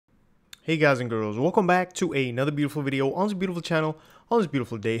Hey guys and girls, welcome back to another beautiful video on this beautiful channel on this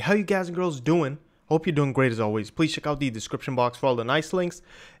beautiful day. How you guys and girls doing? Hope you're doing great as always. Please check out the description box for all the nice links,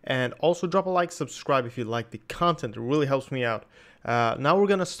 and also drop a like, subscribe if you like the content. It really helps me out. Now we're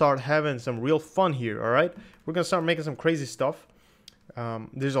gonna start having some real fun here. All right, we're gonna start making some crazy stuff.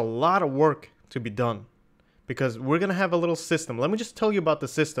 There's a lot of work to be done because we're gonna have a little system. Let me just tell you about the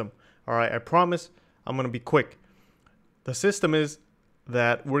system. All right, I promise I'm gonna be quick. The system is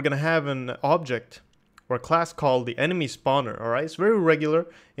that we're gonna have an object or a class called the enemy spawner. All right, it's very regular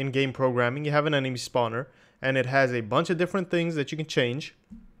in game programming. You have an enemy spawner and it has a bunch of different things that you can change,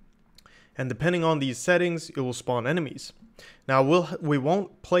 and depending on these settings it will spawn enemies. Now we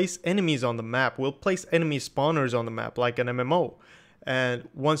won't place enemies on the map, we'll place enemy spawners on the map like an MMO, and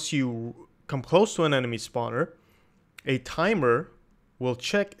once you come close to an enemy spawner, a timer will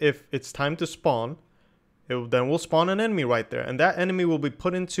check if it's time to spawn. Then we'll spawn an enemy right there, and that enemy will be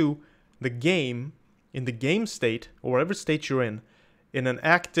put into the game, in the game state or whatever state you're in an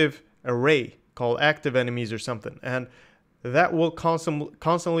active array called active enemies or something, and that will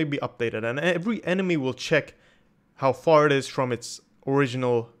constantly be updated, and every enemy will check how far it is from its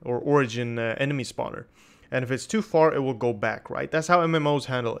original or origin enemy spawner, and if it's too far it will go back. Right, that's how MMOs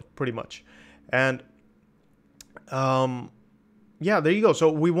handle it pretty much. And yeah, there you go.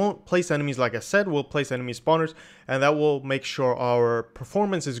 So we won't place enemies, like I said, we'll place enemy spawners, and that will make sure our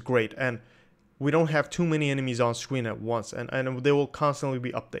performance is great and we don't have too many enemies on screen at once, and they will constantly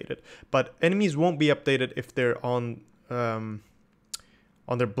be updated. But enemies won't be updated if they're on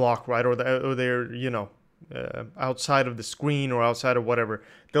their block, right, or they're outside of the screen or outside of whatever.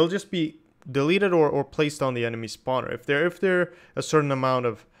 They'll just be deleted or placed on the enemy spawner if they're a certain amount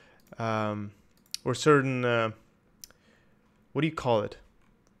of or certain what do you call it?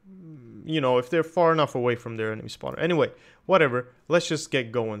 If they're far enough away from their enemy spawner. Anyway, whatever. Let's just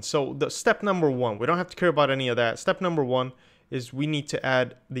get going. So the step number one, we don't have to care about any of that. Step number one is we need to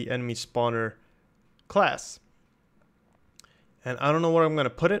add the enemy spawner class. And I don't know where I'm going to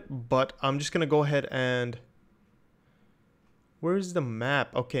put it, but I'm just going to go ahead and... Where's the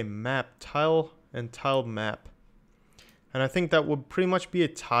map? Okay, map, tile, and tile map. And I think that would pretty much be a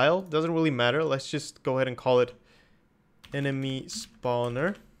tile. Doesn't really matter. Let's just go ahead and call it enemy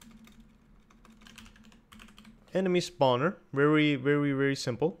spawner. Enemy spawner. Very, very, very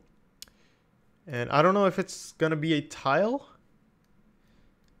simple. And I don't know if it's gonna be a tile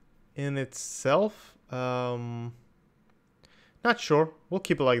in itself. Not sure. We'll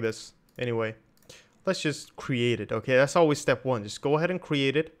keep it like this. Anyway, let's just create it. Okay, that's always step one. Just go ahead and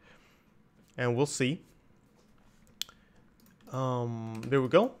create it, and we'll see. There we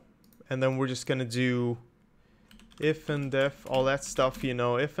go. And then we're just gonna do if and def, all that stuff,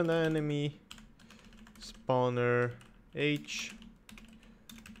 if an enemy spawner h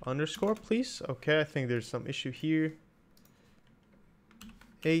underscore, please. Okay, I think there's some issue here.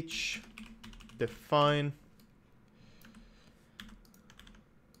 H define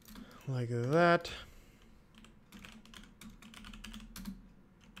like that.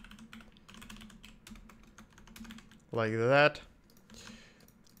 Like that.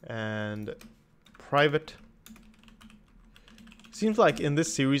 And private. Seems like in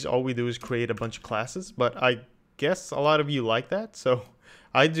this series all we do is create a bunch of classes, but I guess a lot of you like that, so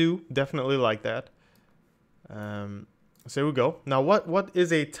I do definitely like that. So there we go. Now what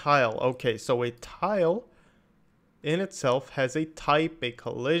is a tile? Okay, so a tile in itself has a type, a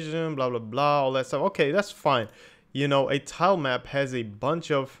collision, blah blah blah, all that stuff. Okay, that's fine. A tile map has a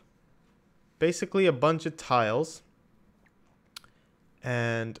bunch of, basically a bunch of tiles,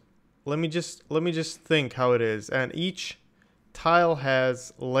 and let me just think how it is. And each tile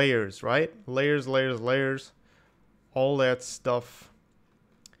has layers, right? Layers, all that stuff.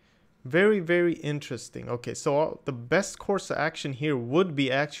 Very, very interesting. Okay, so the best course of action here would be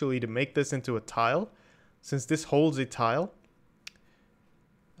actually to make this into a tile, since this holds a tile.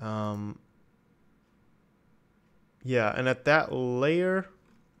 Yeah, and at that layer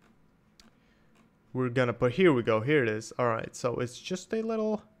we're gonna put, here we go, here it is. All right, so it's just a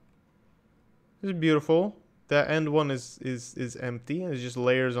little, it's beautiful. That end one is empty, and it's just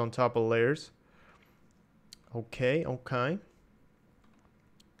layers on top of layers. Okay.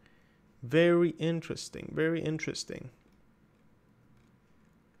 Very interesting, very interesting.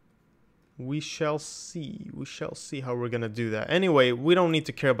 We shall see how we're gonna do that. Anyway, we don't need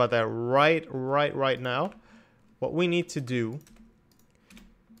to care about that right now. What we need to do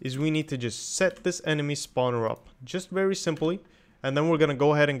is we need to just set this enemy spawner up, just very simply. And then we're going to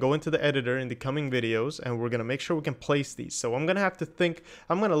go ahead and go into the editor in the coming videos, and we're going to make sure we can place these. So I'm going to have to think,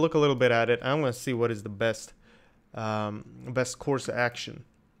 I'm going to look a little bit at it, and I'm going to see what is the best course of action.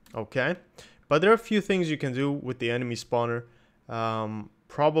 Okay, but there are a few things you can do with the enemy spawner.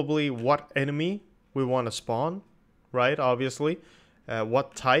 Probably what enemy we want to spawn, right? Obviously,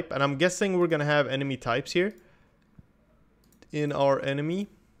 what type, and I'm guessing we're gonna have enemy types here in our enemy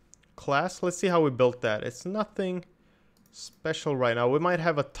class. Let's see how we built that. It's nothing special right now. We might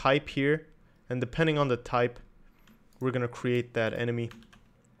have a type here, and depending on the type, we're gonna create that enemy.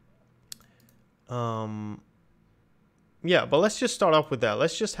 Yeah, but let's just start off with that.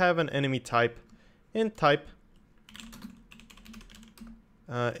 Let's just have an enemy type. Int type.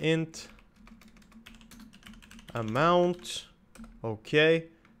 Int amount. Okay,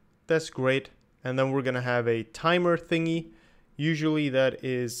 that's great. And then we're gonna have a timer thingy. Usually that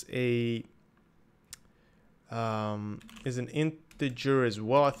is a is an integer as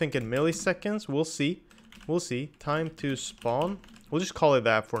well. I think in milliseconds. We'll see. We'll see. Time to spawn. We'll just call it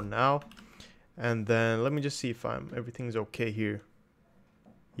that for now. And then let me just see if everything's okay here.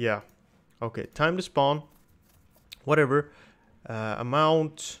 Yeah. Okay. Time to spawn. Whatever.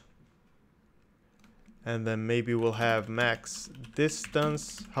 Amount. And then maybe we'll have max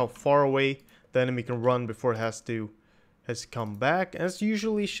distance. How far away the enemy can run before it has to come back. As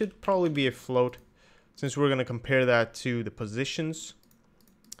usually should probably be a float, since we're going to compare that to the positions.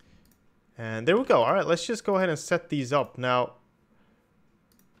 And there we go. All right. Let's just go ahead and set these up. Now,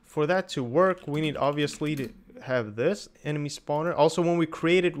 for that to work, we need obviously to have this enemy spawner. Also, when we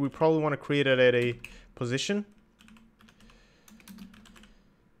create it, we probably want to create it at a position.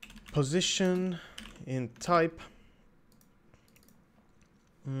 Position in type.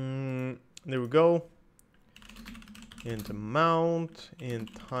 There we go. Int amount, in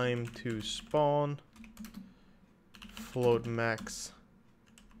time to spawn, float max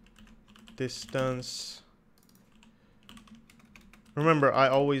distance. Remember, I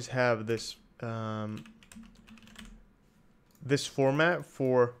always have this this format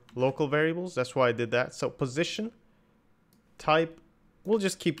for local variables. That's why I did that. So position, type, we'll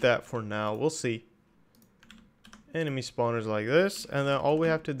just keep that for now. We'll see. Enemy spawners like this, and then all we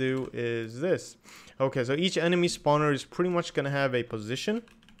have to do is this. Okay, so each enemy spawner is pretty much gonna have a position.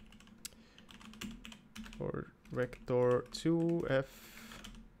 Or vector 2f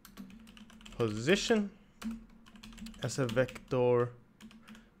position as a vector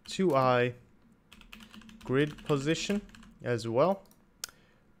 2i grid position as well.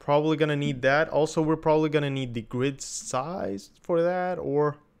 Probably gonna need that. Also, we're probably gonna need the grid size for that,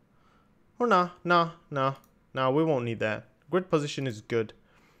 or nah, we won't need that. Grid position is good.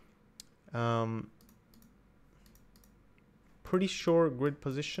 Pretty sure grid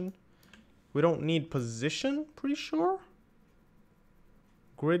position. We don't need position, pretty sure.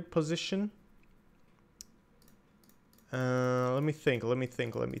 Grid position. Let me think.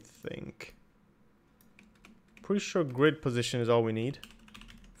 Pretty sure grid position is all we need.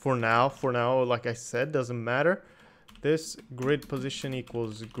 For now, like I said, doesn't matter. This grid position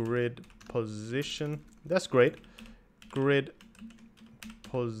equals grid position. That's great. Grid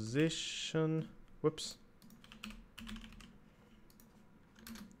position. Whoops.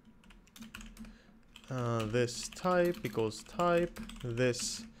 This type equals type.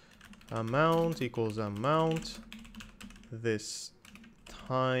 This amount equals amount. This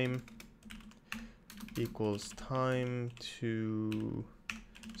time equals time to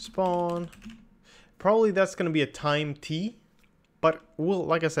spawn. Probably that's going to be a time t, but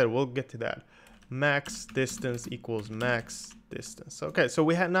like I said, we'll get to that. Max distance equals max distance. Okay, so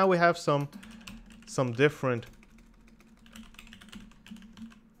now we have some different,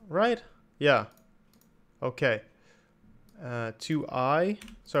 right? Yeah. Okay. 2i.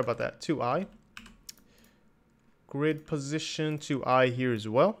 Sorry about that. 2i. Grid position 2i here as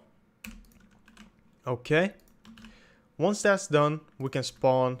well. Okay. Once that's done, we can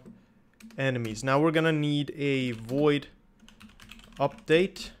spawn enemies. Now we're gonna need a void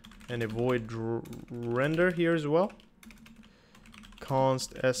update and a void render here as well.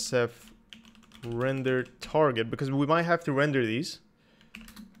 Const sf render target, because we might have to render these.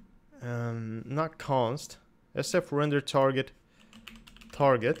 Not const sf render target.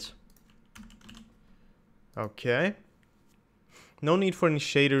 Okay. No need for any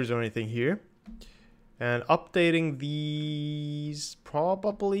shaders or anything here. And updating these,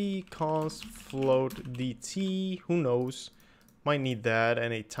 probably const float dt, who knows, might need that,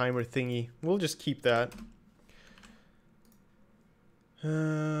 and a timer thingy. We'll just keep that.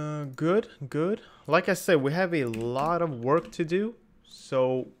 Good. Like I said, we have a lot of work to do,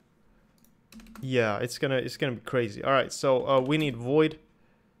 so yeah, it's gonna be crazy. All right, so we need void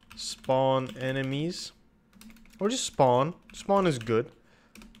spawn enemies, or just spawn. Spawn is good.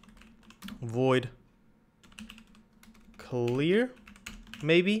 Void clear.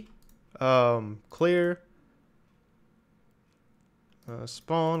 maybe. Clear.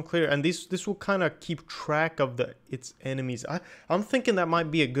 Spawn, clear, and this will kind of keep track of its enemies. I'm thinking that might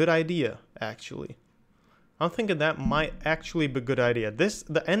be a good idea, actually. I'm thinking that might actually be a good idea.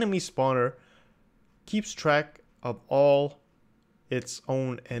 The enemy spawner keeps track of all its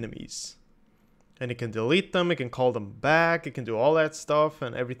own enemies. And it can delete them, it can call them back, it can do all that stuff,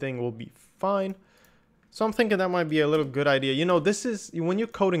 and everything will be fine. So I'm thinking that might be a little good idea. You know, this is, when you're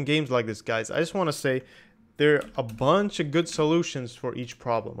coding games like this, guys, I just want to say, there are a bunch of good solutions for each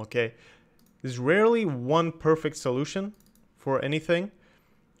problem, okay? There's rarely one perfect solution for anything.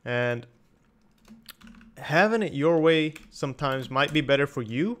 And having it your way sometimes might be better for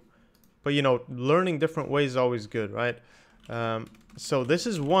you. But, you know, learning different ways is always good, right? So this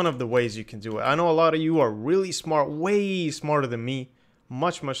is one of the ways you can do it. I know a lot of you are really smart, way smarter than me.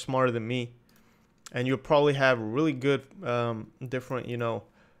 Much, much smarter than me. And you'll probably have really good, different, you know,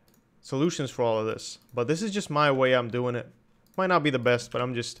 solutions for all of this, but this is just my way I'm doing it. Might not be the best, but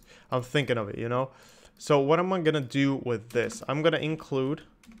I'm thinking of it, you know. So what am I gonna do with this? I'm gonna include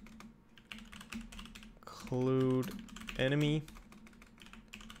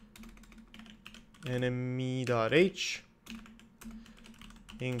enemy.h,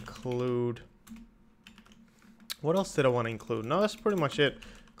 include, what else did I want to include? No, that's pretty much it.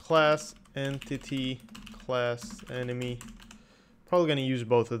 Class entity, class enemy. Probably gonna use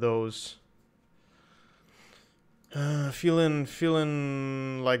both of those. Feeling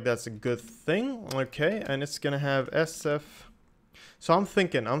like that's a good thing. Okay, and it's gonna have SF. So I'm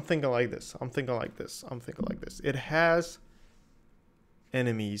thinking like this. I'm thinking like this. It has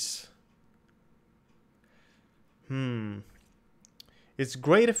enemies. It's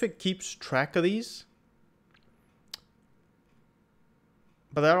great if it keeps track of these.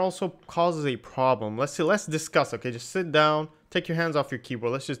 But that also causes a problem. Let's see, let's discuss. Okay, just sit down, take your hands off your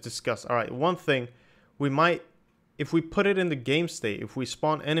keyboard. Let's just discuss. All right, one thing, we might, if we put it in the game state, if we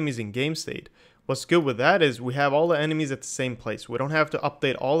spawn enemies in game state, what's good with that is we have all the enemies at the same place. We don't have to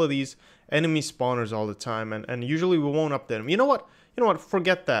update all of these enemy spawners all the time, and usually we won't update them. You know what?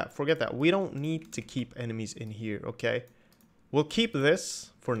 Forget that. We don't need to keep enemies in here, okay? We'll keep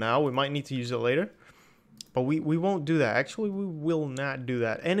this for now. We might need to use it later. But we won't do that. Actually, we will not do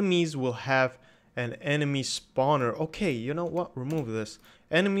that. Enemies will have an enemy spawner. Okay, you know what? Remove this.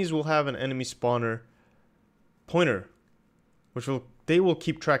 Enemies will have an enemy spawner pointer, which they will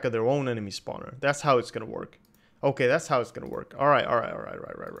keep track of their own enemy spawner. That's how it's gonna work. Okay, that's how it's gonna work. All right.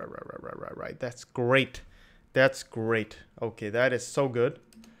 That's great. That's great. Okay, that is so good.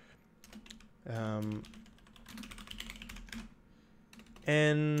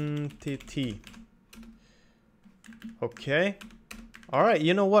 Entity. Okay. All right,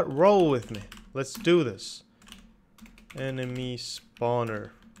 you know what? Roll with me. Let's do this. Enemy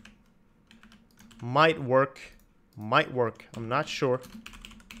spawner. Might work. I'm not sure.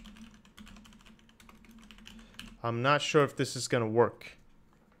 I'm not sure if this is gonna work.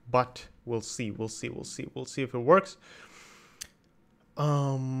 But we'll see. We'll see if it works.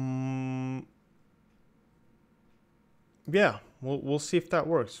 Yeah, we'll see if that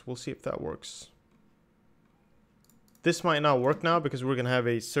works. This might not work now because we're going to have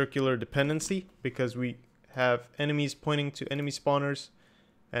a circular dependency because we have enemies pointing to enemy spawners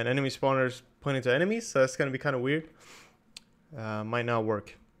and enemy spawners pointing to enemies. So that's going to be kind of weird. Might not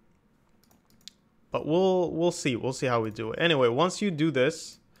work. But we'll see. We'll see how we do it. Anyway, once you do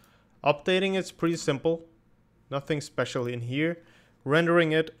this, updating it's pretty simple. Nothing special in here.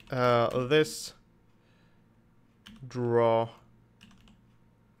 Rendering it, this draw.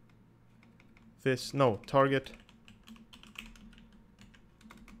 Target.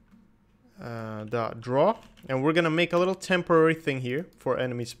 Dot draw, and we're gonna make a little temporary thing here for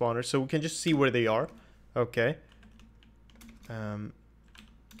enemy spawners so we can just see where they are. Okay. You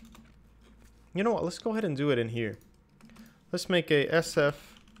know what, let's go ahead and do it in here. Let's make a SF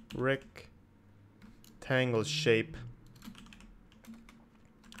rectangle shape.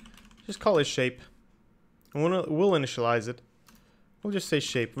 Just call it shape, and we'll initialize it. We'll just say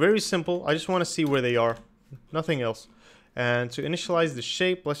shape. Very simple. I just want to see where they are, nothing else. And to initialize the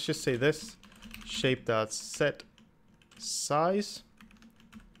shape, let's just say this shape.set size.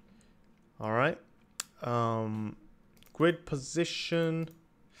 All right. Grid position.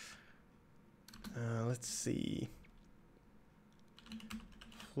 Let's see.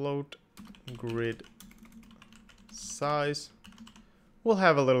 Float grid size. We'll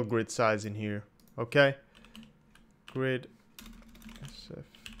have a little grid size in here. Okay. Grid SF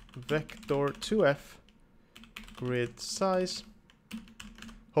vector 2F. Grid size.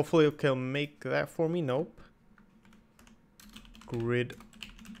 Hopefully it can make that for me. Nope. Grid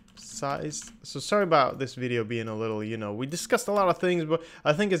size. So sorry about this video being a little, you know, we discussed a lot of things, but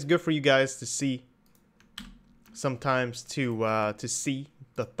I think it's good for you guys to see sometimes, to see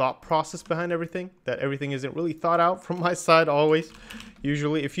the thought process behind everything, that everything isn't really thought out from my side always.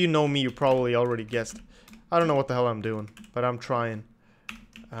 Usually, if you know me, you probably already guessed. I don't know what the hell I'm doing, but I'm trying.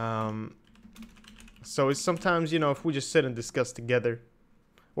 So it's sometimes, you know, if we just sit and discuss together,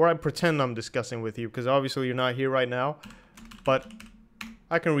 or I pretend I'm discussing with you, because obviously you're not here right now, but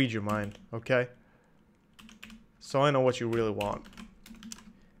I can read your mind, okay? So I know what you really want.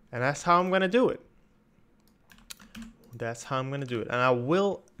 And that's how I'm going to do it. That's how I'm going to do it. And I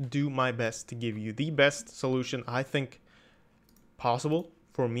will do my best to give you the best solution I think possible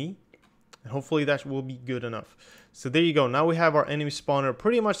for me. And hopefully that will be good enough. So there you go. Now we have our enemy spawner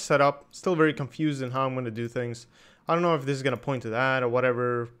pretty much set up. Still very confused in how I'm going to do things. I don't know if this is going to point to that or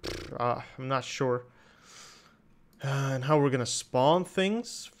whatever. I'm not sure. And how we're going to spawn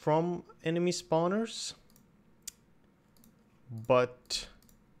things from enemy spawners. But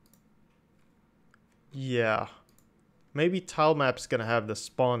yeah. Maybe tile map's going to have the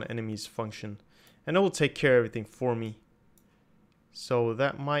spawn enemies function. And it will take care of everything for me. So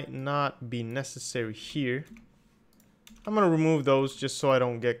that might not be necessary here. I'm going to remove those just so I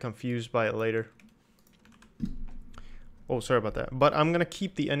don't get confused by it later. Oh, sorry about that. But I'm going to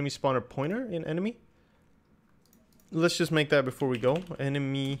keep the enemy spawner pointer in enemy. Let's just make that before we go.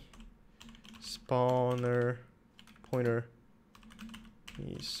 Enemy spawner pointer.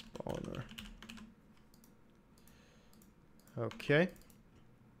 Enemy spawner. Okay.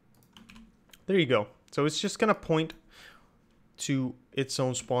 There you go. So it's just going to point to its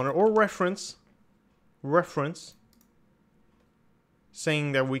own spawner or reference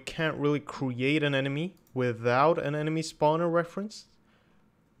saying that we can't really create an enemy without an enemy spawner reference,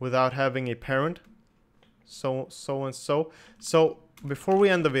 without having a parent, so and so. So before we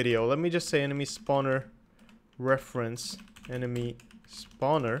end the video, let me just say enemy spawner reference enemy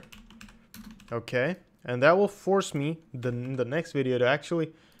spawner. Okay, and that will force me the next video to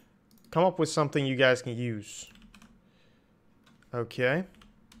actually come up with something you guys can use. Okay.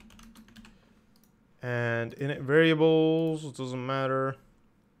 And init variables, doesn't matter.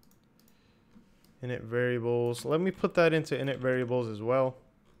 Init variables. Let me put that into init variables as well.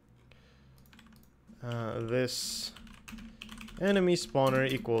 This enemy spawner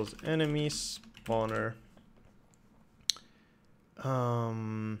equals enemy spawner.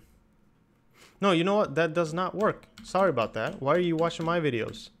 No, you know what? That does not work. Sorry about that. Why are you watching my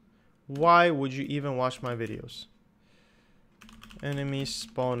videos? Why would you even watch my videos? Enemy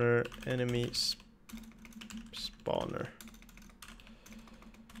spawner, enemy spawner.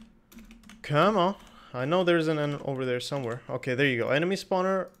 Come on. I know there's an N over there somewhere. Okay, there you go. Enemy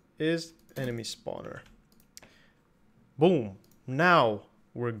spawner is enemy spawner. Boom. Now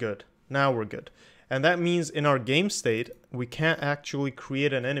we're good. Now we're good. And that means in our game state, we can't actually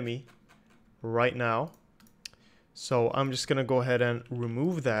create an enemy right now. So I'm just going to go ahead and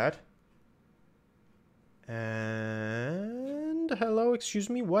remove that. And hello, excuse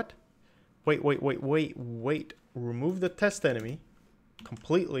me, what? Wait. Remove the test enemy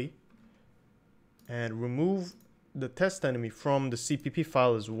completely. And remove the test enemy from the CPP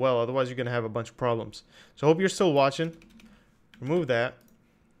file as well. Otherwise, you're going to have a bunch of problems. So I hope you're still watching. Remove that.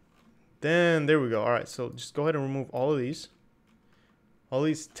 Then there we go. All right, so just go ahead and remove all of these. All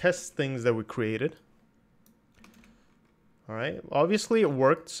these test things that we created. All right, obviously it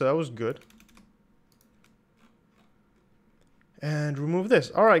worked, so that was good. And remove this.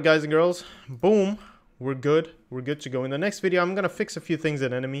 All right, guys and girls. Boom. We're good. We're good to go. In the next video, I'm going to fix a few things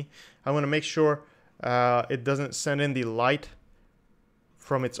in enemy. I'm going to make sure it doesn't send in the light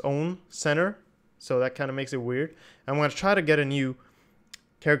from its own center. So that kind of makes it weird. I'm going to try to get a new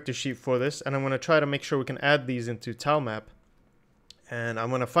character sheet for this. And I'm going to try to make sure we can add these into tile map. And I'm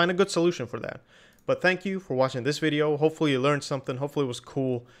going to find a good solution for that. But thank you for watching this video. Hopefully you learned something. Hopefully it was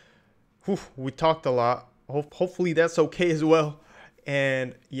cool. Whew, we talked a lot. Hopefully that's okay as well.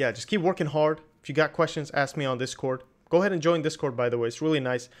 And yeah, just keep working hard. If you got questions, ask me on Discord. Go ahead and join Discord, by the way. It's really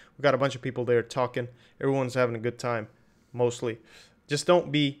nice. We got a bunch of people there talking. Everyone's having a good time, mostly. Just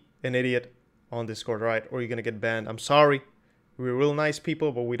don't be an idiot on Discord, all right? Or you're going to get banned. I'm sorry. We're real nice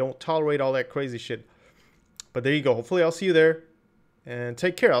people, but we don't tolerate all that crazy shit. But there you go. Hopefully I'll see you there. And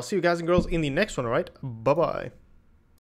take care. I'll see you guys and girls in the next one, all right? Bye-bye.